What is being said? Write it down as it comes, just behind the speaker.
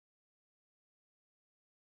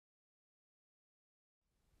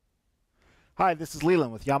Hi, this is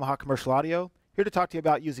Leland with Yamaha Commercial Audio, here to talk to you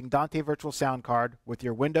about using Dante Virtual Soundcard with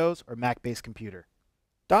your Windows or Mac-based computer.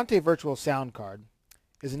 Dante Virtual Soundcard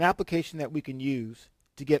is an application that we can use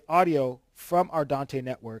to get audio from our Dante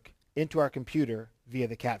network into our computer via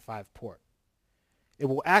the Cat5 port. It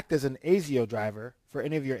will act as an ASIO driver for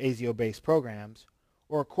any of your ASIO-based programs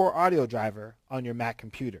or a core audio driver on your Mac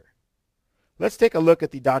computer. Let's take a look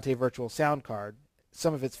at the Dante Virtual Soundcard,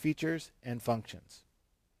 some of its features and functions.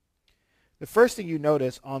 The first thing you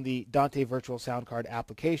notice on the Dante Virtual Soundcard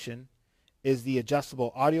application is the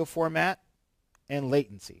adjustable audio format and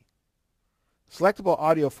latency. Selectable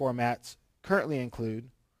audio formats currently include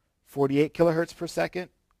 48 kHz per second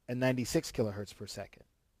and 96 kHz per second.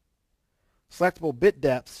 Selectable bit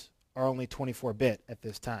depths are only 24-bit at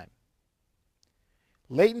this time.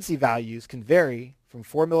 Latency values can vary from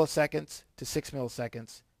 4 milliseconds to 6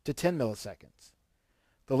 milliseconds to 10 milliseconds.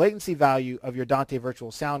 The latency value of your Dante Virtual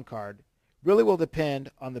Soundcard really will depend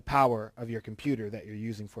on the power of your computer that you're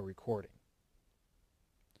using for recording.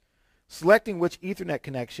 Selecting which Ethernet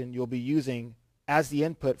connection you'll be using as the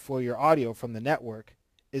input for your audio from the network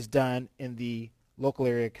is done in the local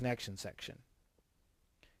area connection section.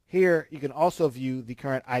 Here you can also view the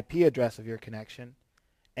current IP address of your connection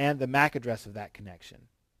and the MAC address of that connection,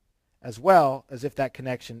 as well as if that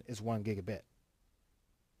connection is 1 gigabit.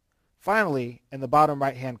 Finally, in the bottom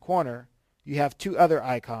right-hand corner, you have two other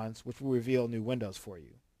icons which will reveal new windows for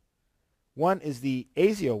you. One is the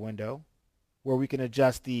ASIO window, where we can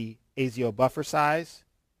adjust the ASIO buffer size,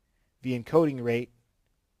 the encoding rate,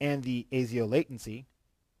 and the ASIO latency,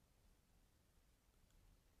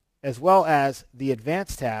 as well as the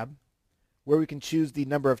Advanced tab, where we can choose the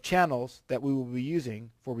number of channels that we will be using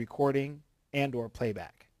for recording and/or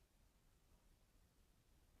playback.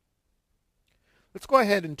 Let's go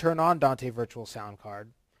ahead and turn on Dante Virtual Soundcard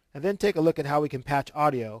and then take a look at how we can patch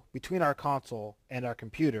audio between our console and our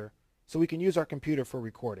computer so we can use our computer for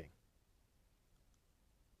recording.